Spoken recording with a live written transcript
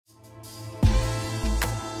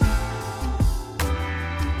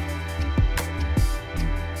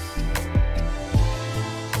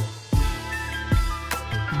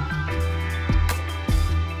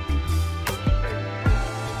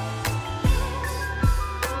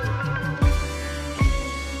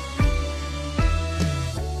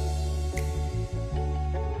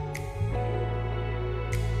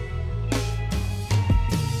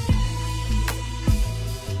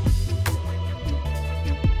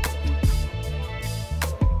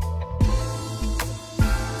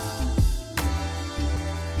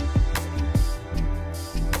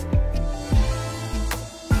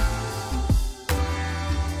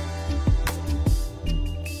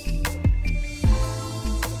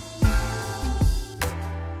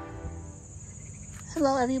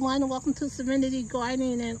Hello everyone, and welcome to Serenity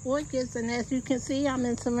Gardening and Orchids. And as you can see, I'm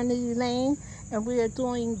in Serenity Lane and we are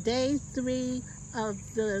doing day 3 of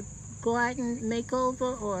the garden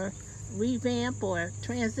makeover or revamp or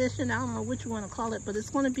transition. I don't know what you want to call it, but it's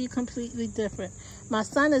going to be completely different. My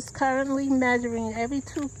son is currently measuring every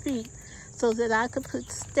 2 feet so that I could put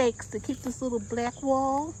stakes to keep this little black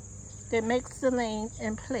wall that makes the lane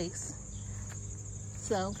in place.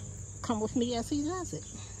 So come with me as he does it.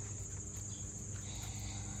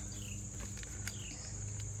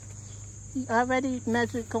 He already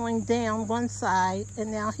measured going down one side,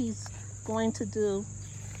 and now he's going to do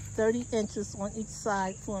 30 inches on each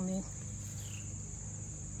side for me.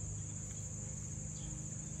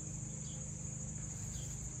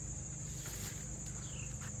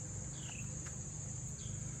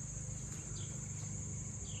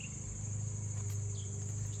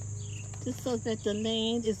 Just so that the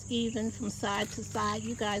lane is even from side to side.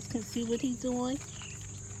 You guys can see what he's doing.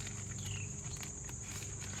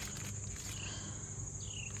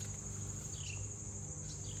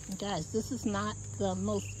 Guys, this is not the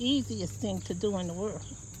most easiest thing to do in the world.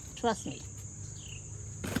 Trust me.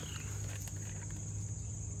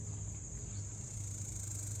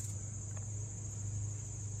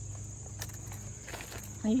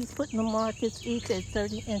 And he's putting the markers each at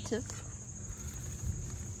 30 inches.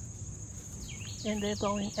 And they're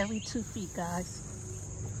going every 2 feet, guys.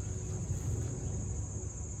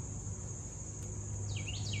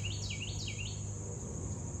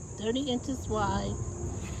 $30 inches wide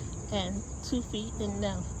and 2 feet in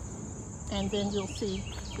length, and then you'll see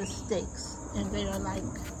the stakes, and they are like,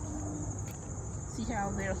 see how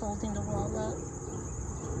they're holding the wall up?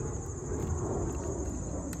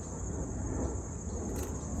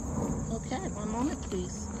 Okay, one moment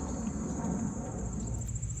please.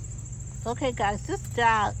 Okay guys,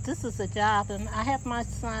 this is a job, and I have my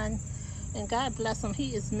son, and God bless him,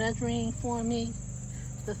 he is measuring for me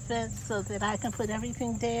the fence so that I can put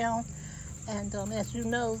everything down. And as you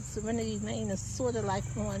know, Serenity Lane is sort of like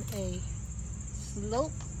on a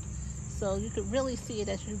slope, so you can really see it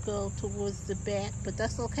as you go towards the back, but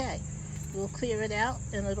that's okay. We'll clear it out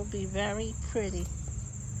and it'll be very pretty.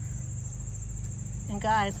 And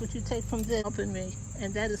guys, what you take from this helping me,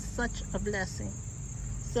 and that is such a blessing.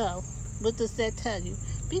 So what does that tell you?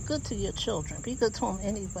 Be good to your children. Be good to them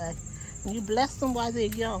anyway. And you bless them while they're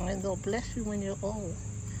young, and they'll bless you when you're old.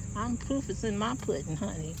 I'm proof it's in my pudding,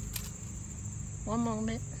 honey. One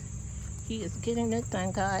moment. He is getting it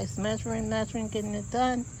done, guys. Measuring, getting it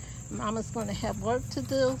done. Mama's going to have work to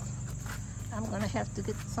do. I'm going to have to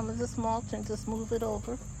get some of this mulch and just move it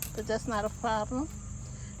over, but that's not a problem.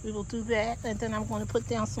 We will do that, and then I'm going to put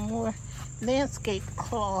down some more landscape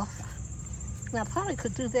cloth. Now, I probably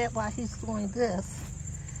could do that while he's doing this.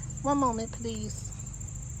 One moment, please.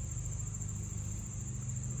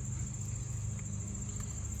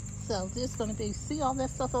 So there's going to be, see all that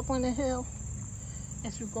stuff up on the hill?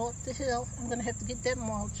 As you go up the hill, I'm going to have to get that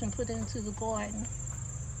mulch and put it into the garden.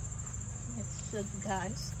 Let's show you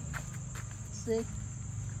guys. See?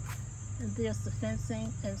 And there's the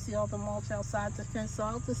fencing, and see all the mulch outside the fence, so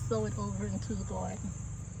I'll just throw it over into the garden.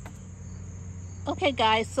 Okay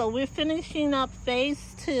guys, so we're finishing up phase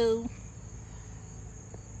 2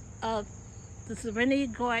 of the Serenity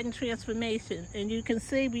Garden Transformation. And you can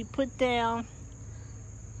see we put down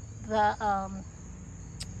the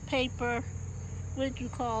paper, what do you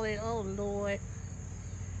call it? Oh Lord,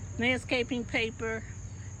 landscaping paper,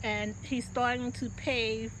 and he's starting to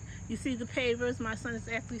pave. You see the pavers? My son is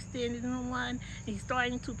actually standing on one, and he's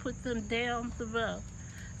starting to put them down the road.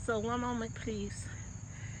 So one moment please,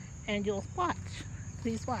 and you'll watch.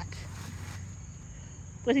 Please watch.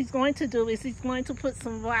 What he's going to do is he's going to put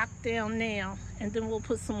some rock down now, and then we'll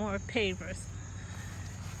put some more pavers.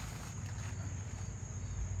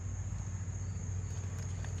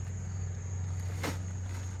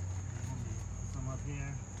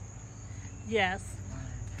 Yes,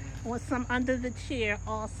 want some under the chair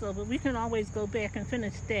also, but we can always go back and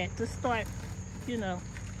finish that. Just start, you know,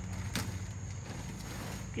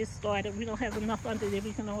 get started. We don't have enough under there,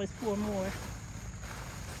 we can always pour more.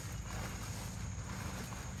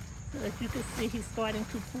 So as you can see, he's starting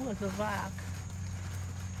to pour the rock.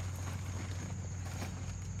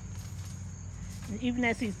 And even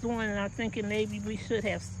as he's doing it, I'm thinking maybe we should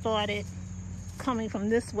have started coming from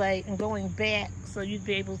this way and going back so you'd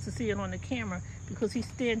be able to see it on the camera, because he's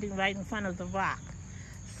standing right in front of the rock.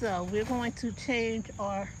 So we're going to change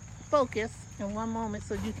our focus in one moment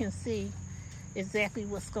so you can see exactly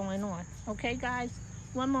what's going on. Okay guys,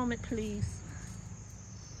 one moment please.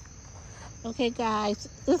 Okay guys,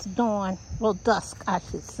 it's dawn, well dusk I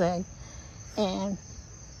should say, and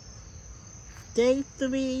Day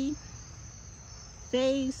 3,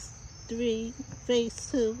 phase 2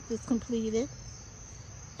 is completed.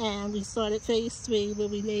 And we started phase 3 where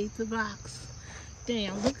we laid the rocks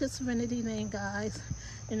down. Look at Serenity Lane, guys,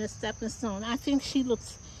 in the stepping stone. I think she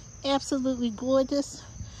looks absolutely gorgeous.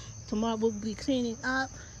 Tomorrow we'll be cleaning up.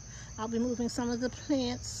 I'll be moving some of the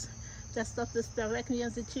plants. That stuff that's directly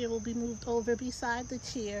under the chair will be moved over beside the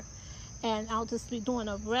chair. And I'll just be doing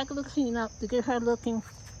a regular cleanup to get her looking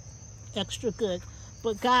extra good.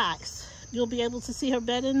 But guys, you'll be able to see her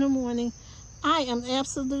better in the morning. I am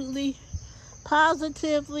absolutely,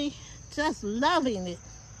 positively just loving it.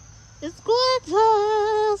 It's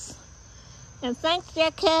gorgeous. And thanks,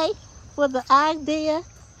 Jack K, for the idea.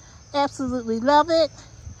 Absolutely love it.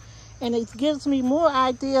 And it gives me more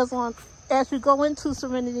ideas on, as you go into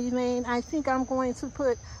Serenity Lane, I think I'm going to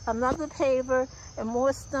put another paver and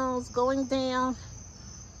more stones going down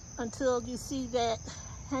until you see that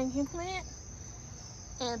hanging plant.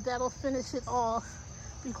 And that'll finish it off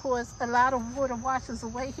because a lot of water washes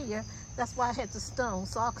away here. That's why I had the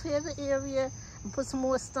stones. So I'll clear the area and put some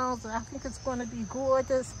more stones, and I think it's going to be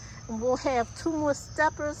gorgeous. And we'll have 2 more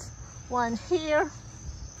steppers, one here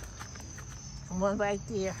and one right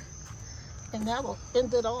there. And that will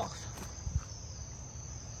end it off.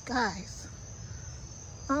 Guys,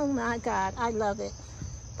 oh my God, I love it.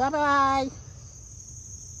 Bye-bye.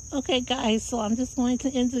 Okay, guys, so I'm just going to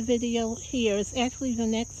end the video here. It's actually the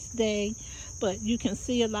next day, but you can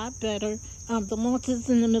see a lot better. The mulch is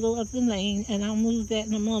in the middle of the lane, and I'll move that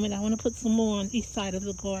in a moment. I want to put some more on each side of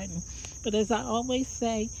the garden. But as I always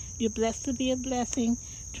say, you're blessed to be a blessing.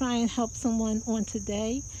 Try and help someone on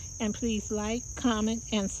today. And please like, comment,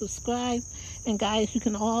 and subscribe. And guys, you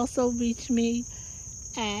can also reach me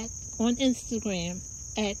on Instagram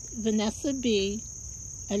at Vanessa B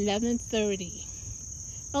 1130.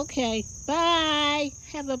 Okay, bye.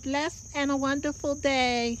 Have a blessed and a wonderful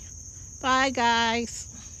day. Bye, guys.